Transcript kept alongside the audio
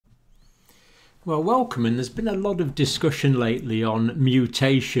Well, welcome, and there's been a lot of discussion lately on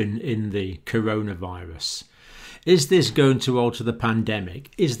mutation in the coronavirus. Is this going to alter the pandemic?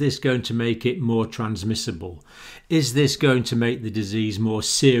 Is this going to make it more transmissible? Is this going to make the disease more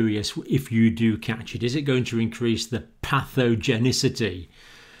serious if you do catch it? Is it going to increase the pathogenicity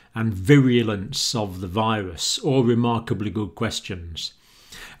and virulence of the virus? All remarkably good questions.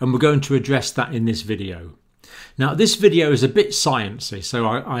 And we're going to address that in this video. Now, this video is a bit sciencey, so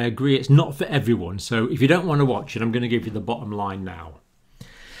I agree it's not for everyone. So if you don't want to watch it, I'm going to give you the bottom line now.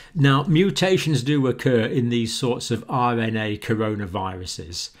 Now, mutations do occur in these sorts of RNA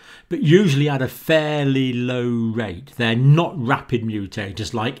coronaviruses, but usually at a fairly low rate. They're not rapid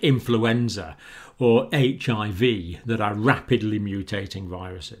mutators like influenza or HIV that are rapidly mutating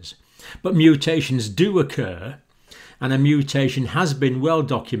viruses. But mutations do occur, and a mutation has been well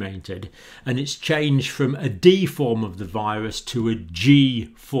documented, and it's changed from a D form of the virus to a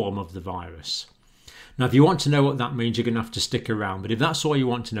G form of the virus. Now, if you want to know what that means, you're going to have to stick around. But if that's all you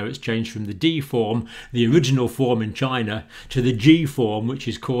want to know, it's changed from the D form, the original form in China, to the G form, which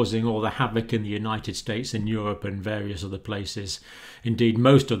is causing all the havoc in the United States and Europe and various other places. Indeed,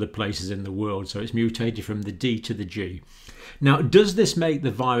 most other places in the world. So it's mutated from the D to the G. Now, does this make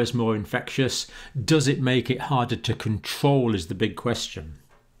the virus more infectious? Does it make it harder to control is the big question.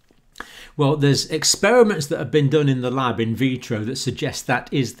 Well, there's experiments that have been done in the lab in vitro that suggest that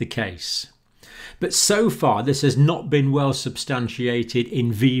is the case. But so far, this has not been well substantiated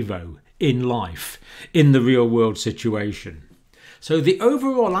in vivo, in life, in the real world situation. So the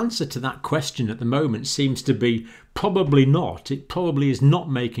overall answer to that question at the moment seems to be probably not. It probably is not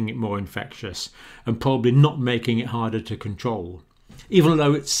making it more infectious and probably not making it harder to control. Even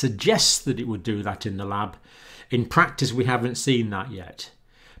though it suggests that it would do that in the lab, in practice we haven't seen that yet.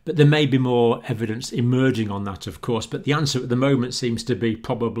 But there may be more evidence emerging on that, of course, but the answer at the moment seems to be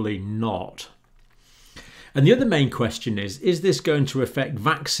probably not. And the other main question is this going to affect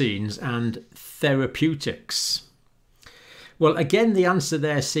vaccines and therapeutics? Well, again, the answer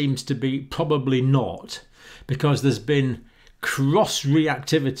there seems to be probably not, because there's been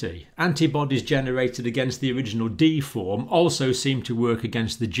cross-reactivity. Antibodies generated against the original D form also seem to work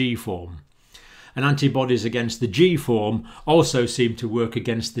against the G form. And antibodies against the G form also seem to work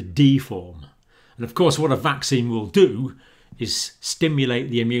against the D form. And of course, what a vaccine will do is stimulate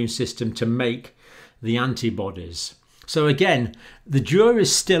the immune system to make the antibodies. So again, the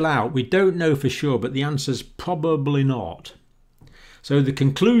jury's still out. We don't know for sure, but the answer's probably not. So the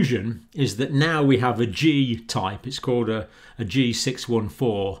conclusion is that now we have a G type. It's called a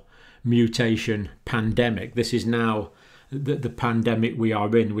G614 mutation pandemic. This is now the pandemic we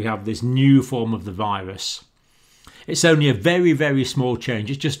are in. We have this new form of the virus. It's only a very, very small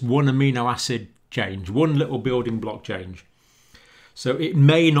change. It's just one amino acid change, one little building block change. So it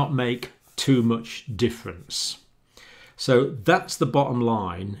may not make too much difference. So that's the bottom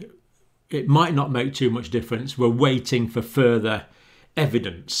line. It might not make too much difference. We're waiting for further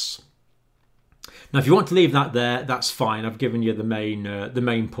evidence. Now, if you want to leave that there, that's fine. I've given you the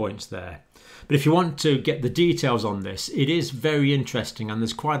main points there. But if you want to get the details on this, it is very interesting, and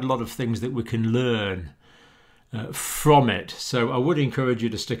there's quite a lot of things that we can learn from it. So I would encourage you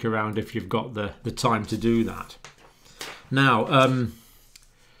to stick around if you've got the time to do that. Now,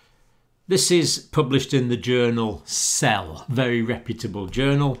 this is published in the journal Cell, very reputable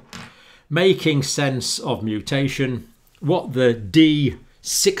journal, making sense of mutation. What the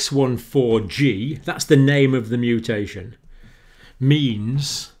D614G, that's the name of the mutation,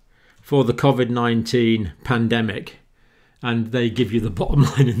 means for the COVID-19 pandemic. And they give you the bottom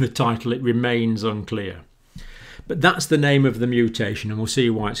line in the title, it remains unclear. But that's the name of the mutation, and we'll see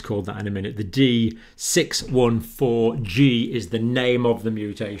why it's called that in a minute. The D614G is the name of the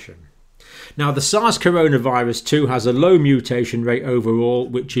mutation. Now, the SARS coronavirus 2 has a low mutation rate overall,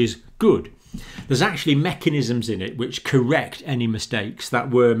 which is good. There's actually mechanisms in it which correct any mistakes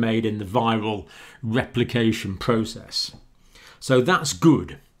that were made in the viral replication process. So that's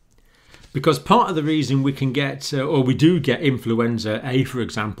good. Because part of the reason we can get, or we do get influenza A, for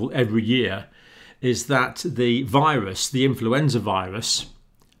example, every year, is that the virus, the influenza virus,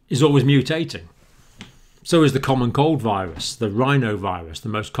 is always mutating. So is the common cold virus, the rhinovirus, the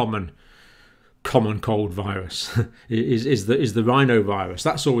most common cold virus is the rhinovirus.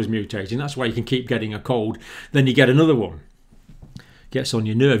 That's always mutating. That's why you can keep getting a cold, then you get another one. Gets on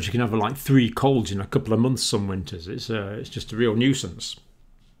your nerves. You can have like 3 colds in a couple of months some winters. It's just a real nuisance.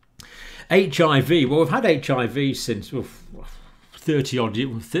 HIV. Well, we've had HIV since 30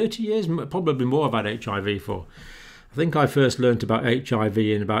 years, probably more. I've had HIV for. I think I first learnt about HIV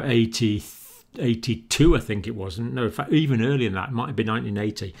in about 83 1982, I think it was. No, in fact, even earlier than that. It might have been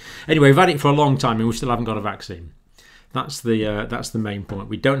 1980. Anyway, we've had it for a long time and we still haven't got a vaccine. That's the main point.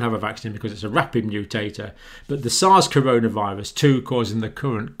 We don't have a vaccine because it's a rapid mutator. But the SARS coronavirus 2 causing the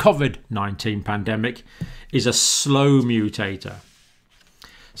current COVID-19 pandemic is a slow mutator.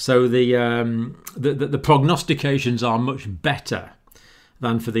 So the prognostications are much better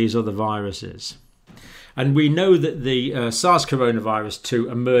than for these other viruses. And we know that the SARS coronavirus 2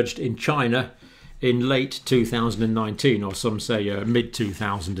 emerged in China in late 2019, or some say mid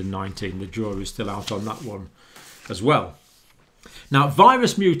 2019. The jury is still out on that one as well. Now,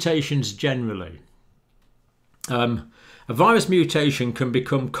 virus mutations generally. A virus mutation can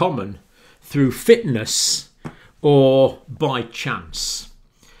become common through fitness or by chance.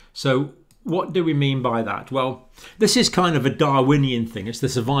 So what do we mean by that? Well, this is kind of a Darwinian thing. It's the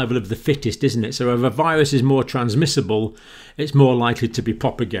survival of the fittest, isn't it? So if a virus is more transmissible, it's more likely to be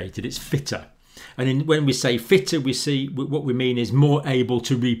propagated. It's fitter. And when we say fitter, we see what we mean is more able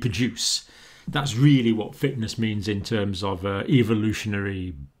to reproduce. That's really what fitness means in terms of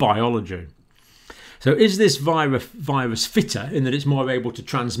evolutionary biology. So is this virus fitter in that it's more able to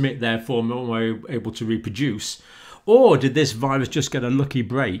transmit, therefore more able to reproduce? Or did this virus just get a lucky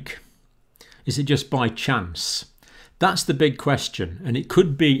break? Is it just by chance? That's the big question, and it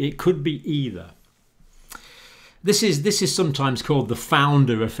could be either. This is sometimes called the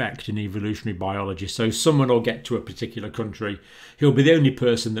founder effect in evolutionary biology. So someone will get to a particular country, he'll be the only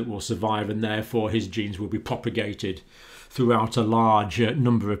person that will survive, and therefore his genes will be propagated throughout a large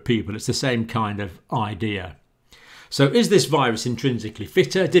number of people. It's the same kind of idea. So is this virus intrinsically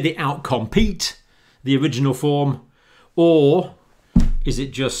fitter? Did it outcompete the original form? Or is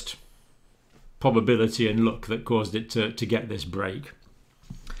it just probability and luck that caused it to get this break?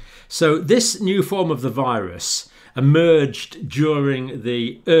 So this new form of the virus emerged during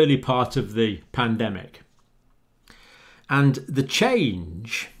the early part of the pandemic. And the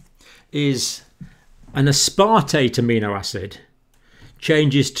change is an aspartate amino acid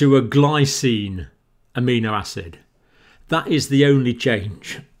changes to a glycine amino acid. That is the only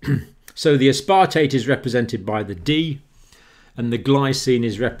change. So the aspartate is represented by the D and the glycine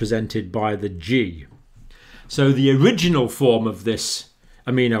is represented by the G. So the original form of this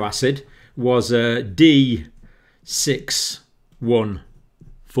amino acid was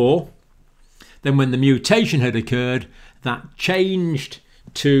D614. Then when the mutation had occurred, that changed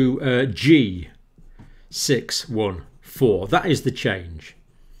to G614. That is the change.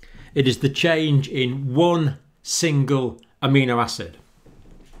 It is the change in one single amino acid.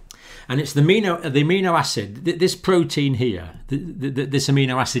 And it's the amino acid, this protein here, this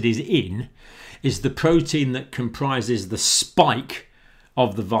amino acid is the protein that comprises the spike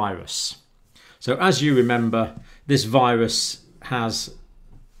of the virus. So as you remember, this virus has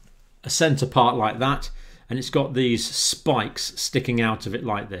a centre part like that, and it's got these spikes sticking out of it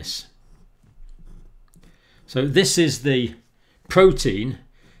like this. So this is the protein,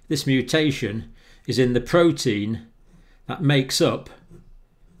 this mutation is in the protein that makes up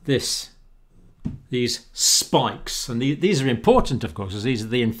these spikes, and these are important, of course, as these are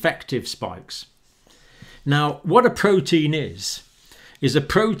the infective spikes. Now, what a protein is a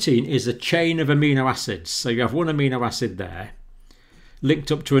protein is a chain of amino acids. So you have one amino acid there,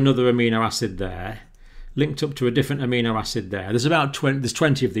 linked up to another amino acid there, linked up to a different amino acid there. There's about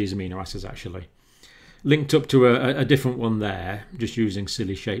 20 of these amino acids actually, linked up to a different one there. I'm just using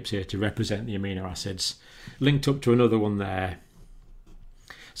silly shapes here to represent the amino acids. Linked up to another one there.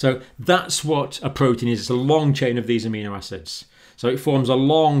 So that's what a protein is. It's a long chain of these amino acids. So it forms a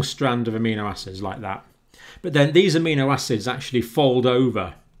long strand of amino acids like that. But then these amino acids actually fold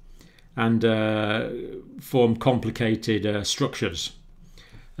over and form complicated structures.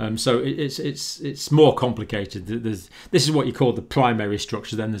 So it's more complicated. This is what you call the primary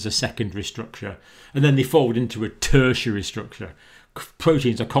structure. Then there's a secondary structure, and then they fold into a tertiary structure.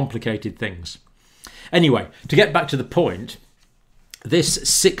 Proteins are complicated things. Anyway, to get back to the point, this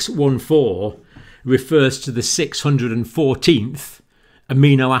 614 refers to the 614th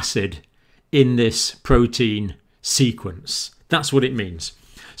amino acid in this protein sequence. That's what it means.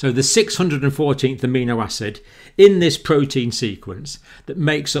 So the 614th amino acid in this protein sequence that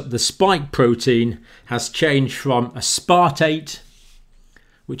makes up the spike protein has changed from aspartate,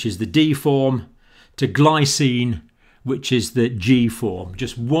 which is the D form, to glycine, which is the G form.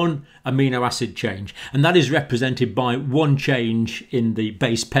 Just one amino acid change. And that is represented by one change in the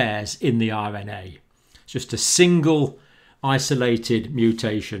base pairs in the RNA. It's just a single isolated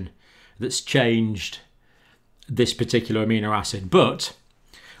mutation that's changed this particular amino acid. But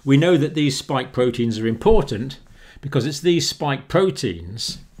we know that these spike proteins are important because it's these spike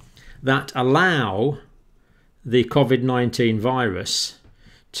proteins that allow the COVID-19 virus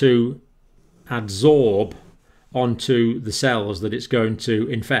to adsorb onto the cells that it's going to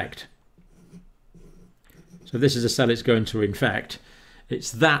infect. So this is a cell it's going to infect.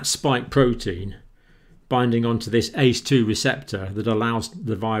 It's that spike protein binding onto this ACE2 receptor that allows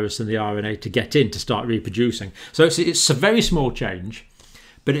the virus and the RNA to get in to start reproducing. So it's a very small change,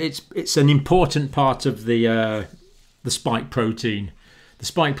 but it's an important part of the spike protein. The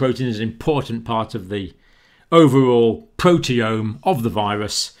spike protein is an important part of the overall proteome of the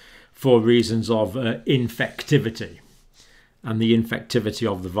virus for reasons of infectivity and the infectivity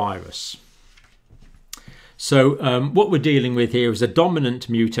of the virus. So what we're dealing with here is a dominant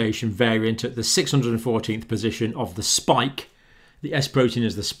mutation variant at the 614th position of the spike. The S protein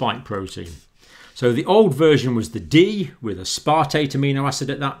is the spike protein. So the old version was the D with aspartate amino acid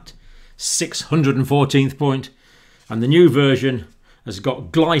at that 614th point, and the new version has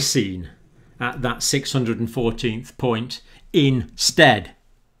got glycine at that 614th point instead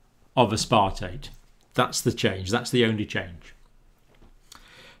of aspartate. That's the change. That's the only change.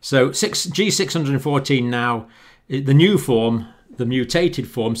 So G614 now, the new form, the mutated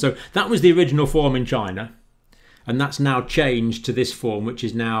form. So that was the original form in China, and that's now changed to this form, which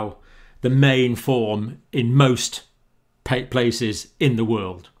is now the main form in most places in the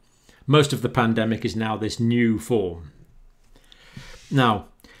world. Most of the pandemic is now this new form. Now,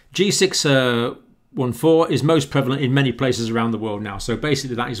 G614 is most prevalent in many places around the world now. So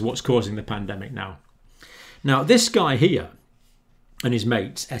basically that is what's causing the pandemic now. Now, this guy here and his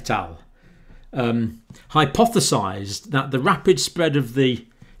mates, et al., hypothesized that the rapid spread of the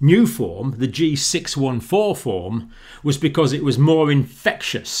new form, the G614 form, was because it was more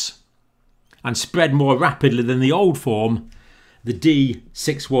infectious and spread more rapidly than the old form, the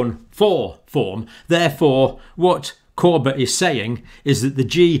D614 form. Therefore, what Korber is saying is that the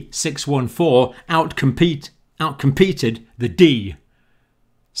G614 outcompeted the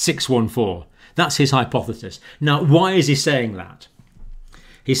D614. That's his hypothesis. Now, why is he saying that?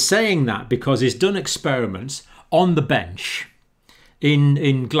 He's saying that because he's done experiments on the bench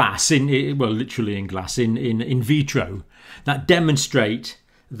in glass, well, literally in glass, in vitro, that demonstrate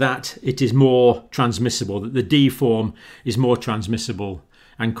that it is more transmissible, that the D form is more transmissible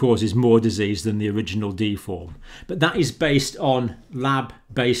and causes more disease than the original D form. But that is based on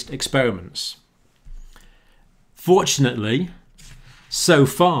lab-based experiments. Fortunately, so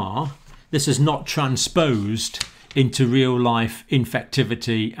far, this has not transposed into real-life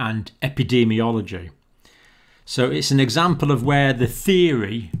infectivity and epidemiology. So it's an example of where the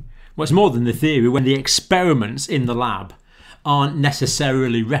theory, well, it's more than the theory, when the experiments in the lab aren't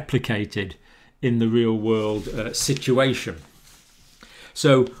necessarily replicated in the real-world situation.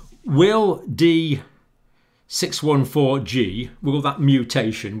 So will D614G, will that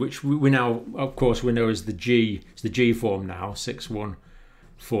mutation, which we now, of course, we know as the G, it's the G form now,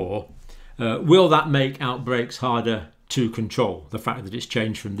 614, will that make outbreaks harder to control, the fact that it's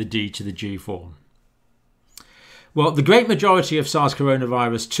changed from the D to the G form? Well, the great majority of SARS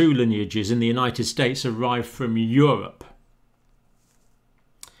coronavirus 2 lineages in the United States arrive from Europe.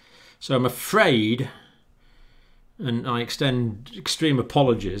 So I'm afraid, and I extend extreme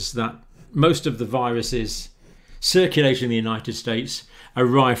apologies, that most of the viruses circulating in the United States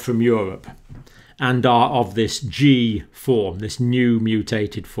arrive from Europe and are of this G form, this new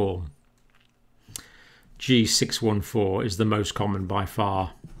mutated form. G614 is the most common by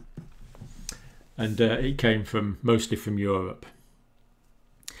far, and it came mostly from Europe.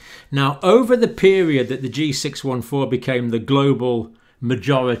 Now, over the period that the G614 became the global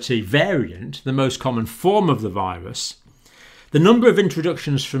majority variant, the most common form of the virus, the number of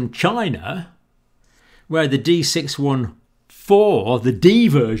introductions from China, where the D614, the D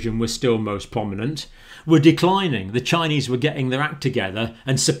version, was still most prominent, were declining. The Chinese were getting their act together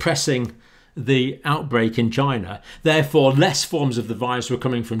and suppressing the outbreak in China. Therefore, less forms of the virus were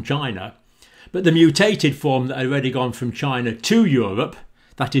coming from China. But the mutated form that had already gone from China to Europe,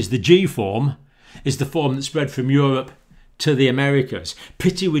 that is the G form, is the form that spread from Europe to the Americas.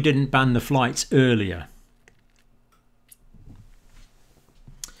 Pity we didn't ban the flights earlier.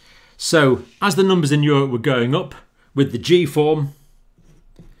 So, as the numbers in Europe were going up with the G form,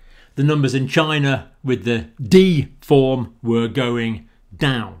 the numbers in China with the D form were going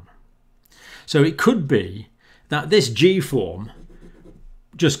down. So it could be that this G form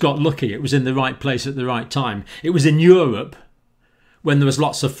just got lucky. It was in the right place at the right time. It was in Europe when there was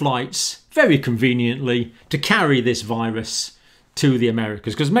lots of flights, very conveniently, to carry this virus to the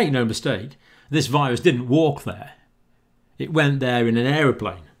Americas. Because make no mistake, this virus didn't walk there. It went there in an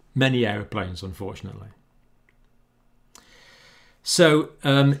aeroplane. Many aeroplanes, unfortunately. So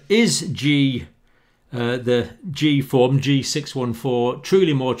is the G form, G614,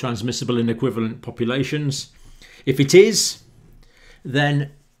 truly more transmissible in equivalent populations? If it is,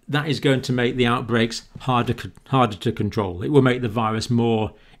 then that is going to make the outbreaks harder to control. It will make the virus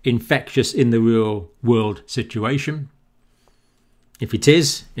more infectious in the real world situation. If it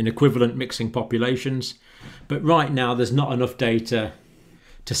is, in equivalent mixing populations. But right now there's not enough data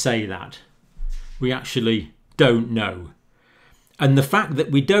to say that. We actually don't know. And the fact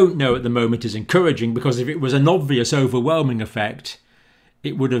that we don't know at the moment is encouraging, because if it was an obvious overwhelming effect,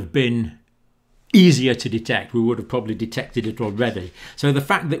 it would have been easier to detect. We would have probably detected it already. So the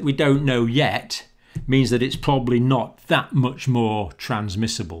fact that we don't know yet means that it's probably not that much more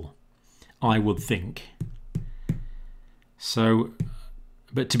transmissible, I would think. So,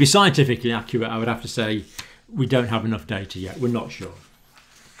 but to be scientifically accurate, I would have to say we don't have enough data yet. We're not sure.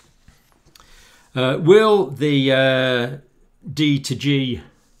 Will the D to G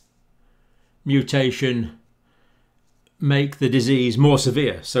mutation make the disease more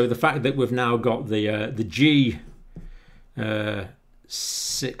severe? So the fact that we've now got the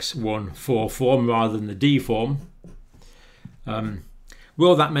G614 form rather than the D form,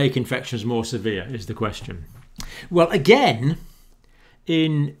 will that make infections more severe is the question. Well, again,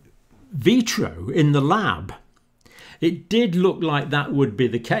 in vitro, in the lab, it did look like that would be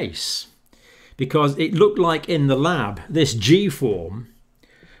the case, because it looked like in the lab this G form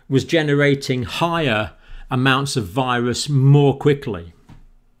was generating higher amounts of virus more quickly.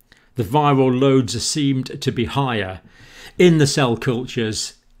 The viral loads seemed to be higher in the cell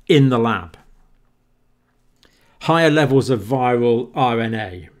cultures in the lab. Higher levels of viral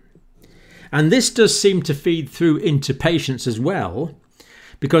RNA. And this does seem to feed through into patients as well,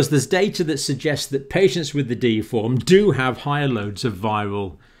 because there's data that suggests that patients with the D form do have higher loads of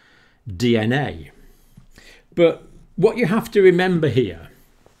viral DNA. But what you have to remember here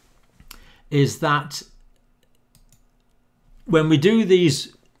is that when we do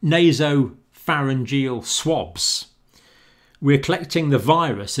these nasopharyngeal swabs, we're collecting the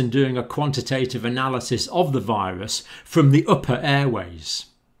virus and doing a quantitative analysis of the virus from the upper airways.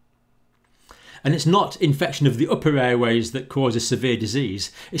 And it's not infection of the upper airways that causes severe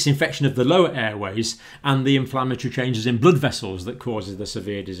disease, it's infection of the lower airways and the inflammatory changes in blood vessels that causes the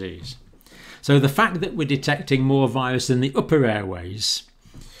severe disease. So the fact that we're detecting more virus in the upper airways,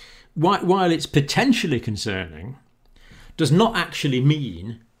 while it's potentially concerning, does not actually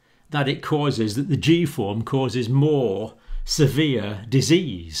mean that it causes, that the G form causes more severe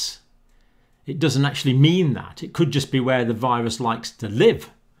disease. It doesn't actually mean that. It could just be where the virus likes to live.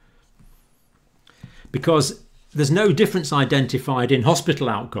 Because there's no difference identified in hospital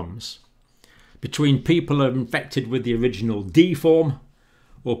outcomes between people who are infected with the original D form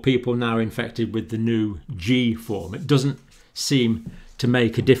or people now infected with the new G form. It doesn't seem to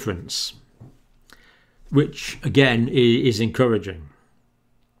make a difference, which again is encouraging.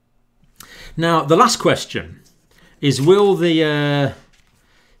 Now, the last question is, will the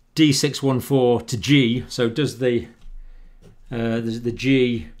D614 to G, so does the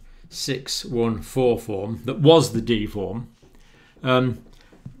G614 form that was the D form,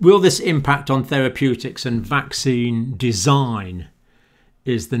 will this impact on therapeutics and vaccine design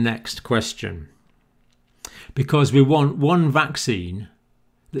is the next question. Because we want one vaccine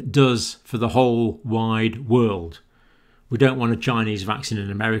that does for the whole wide world. We don't want a Chinese vaccine, an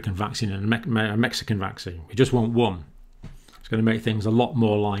American vaccine and a Mexican vaccine. We just want one. It's going to make things a lot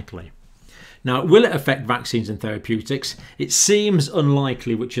more likely. Now, will it affect vaccines and therapeutics? It seems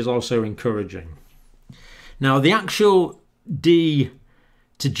unlikely, which is also encouraging. Now, the actual D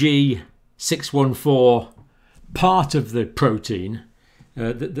to G614 part of the protein,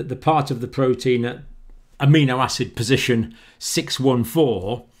 the part of the protein at amino acid position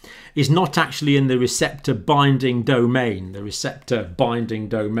 614, is not actually in the receptor binding domain,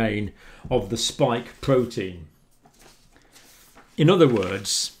 of the spike protein. In other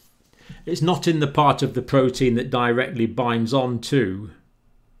words, it's not in the part of the protein that directly binds onto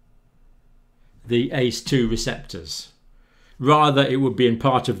the ACE2 receptors. Rather, it would be in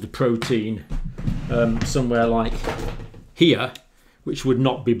part of the protein somewhere like here, which would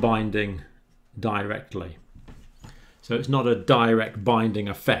not be binding directly. So it's not a direct binding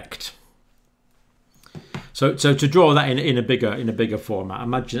effect. So to draw that in a bigger format,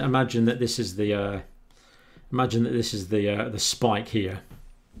 imagine that this is the the spike here.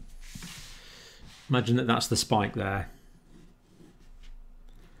 Imagine that that's the spike there,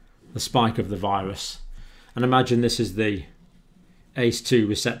 the spike of the virus, and imagine this is the ACE2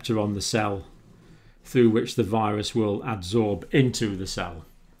 receptor on the cell through which the virus will absorb into the cell.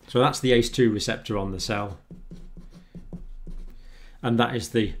 So that's the ACE2 receptor on the cell. and that is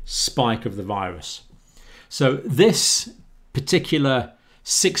the spike of the virus. So this particular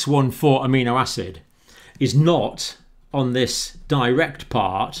 614 amino acid is not on this direct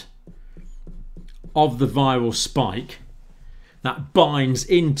part of the viral spike that binds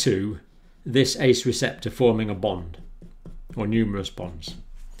into this ACE receptor, forming a bond or numerous bonds.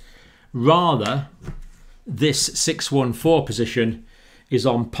 Rather, this 614 position is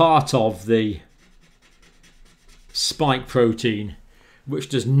on part of the spike protein which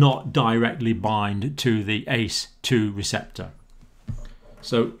does not directly bind to the ACE2 receptor.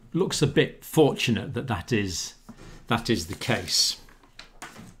 So looks a bit fortunate that that is the case.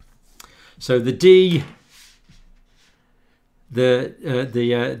 So the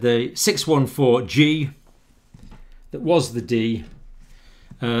 614G, that was the D,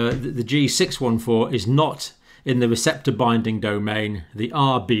 the G614 is not in the receptor binding domain, the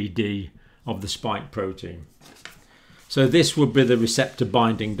RBD of the spike protein. So this would be the receptor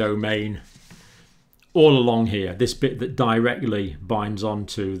binding domain all along here, this bit that directly binds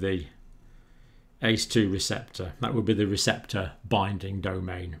onto the ACE2 receptor. That would be the receptor binding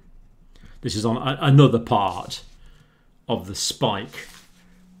domain. This is on another part of the spike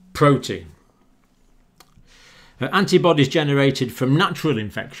protein. Antibodies generated from natural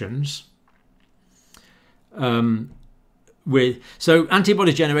infections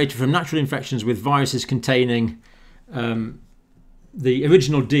antibodies generated from natural infections with viruses containing the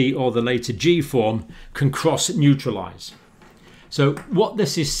original D or the later G form can cross-neutralize. So what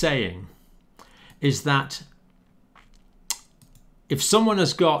this is saying is that if someone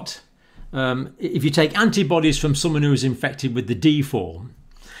has got, if you take antibodies from someone who is infected with the D form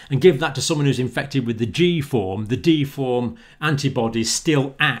and give that to someone who's infected with the G form, the D form antibodies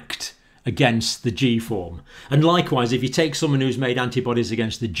still act against the G form. And likewise, if you take someone who's made antibodies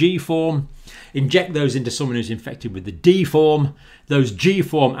against the G form, inject those into someone who's infected with the D form, those G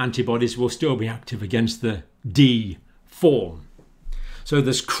form antibodies will still be active against the D form. So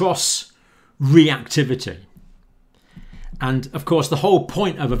there's cross reactivity. And of course, the whole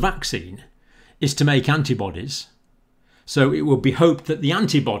point of a vaccine is to make antibodies. So it will be hoped that the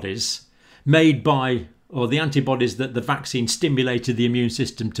antibodies made by, or the antibodies that the vaccine stimulated the immune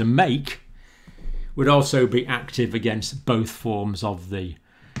system to make, would also be active against both forms of the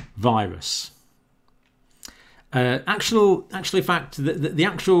virus. The actual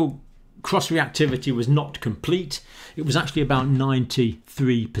cross-reactivity was not complete. It was actually about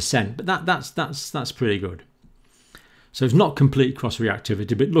 93%, but that's pretty good. So it's not complete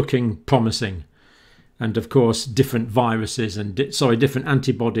cross-reactivity, but looking promising. And of course, different viruses and different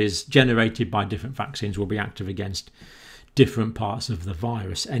antibodies generated by different vaccines will be active against different parts of the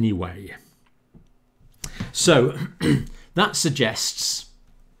virus anyway. So that suggests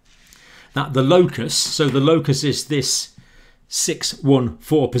that the locus, so the locus is this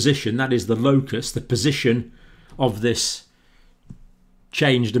 614 position, that is the locus, the position of this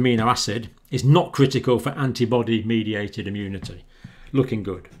changed amino acid, is not critical for antibody-mediated immunity. Looking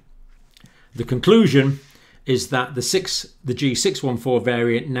good. The conclusion is that the G614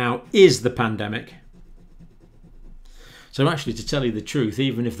 variant now is the pandemic. So actually, to tell you the truth,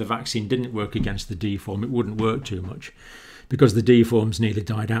 even if the vaccine didn't work against the D form, it wouldn't work too much because the D form's nearly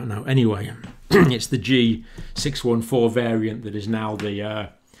died out now anyway. It's the G614 variant that is now the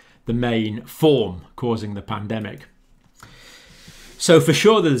main form causing the pandemic. So for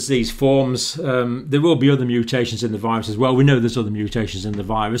sure there's these forms. There will be other mutations in the virus as well. We know there's other mutations in the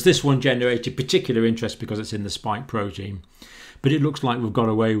virus. This one generated particular interest because it's in the spike protein. But it looks like we've got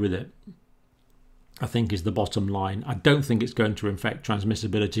away with it, I think, is the bottom line. I don't think it's going to affect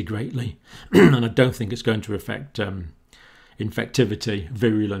transmissibility greatly. And I don't think it's going to affect infectivity,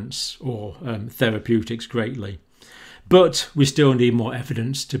 virulence or therapeutics greatly. But we still need more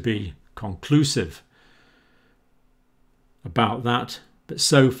evidence to be conclusive about that, but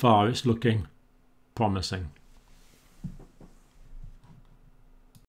so far it's looking promising.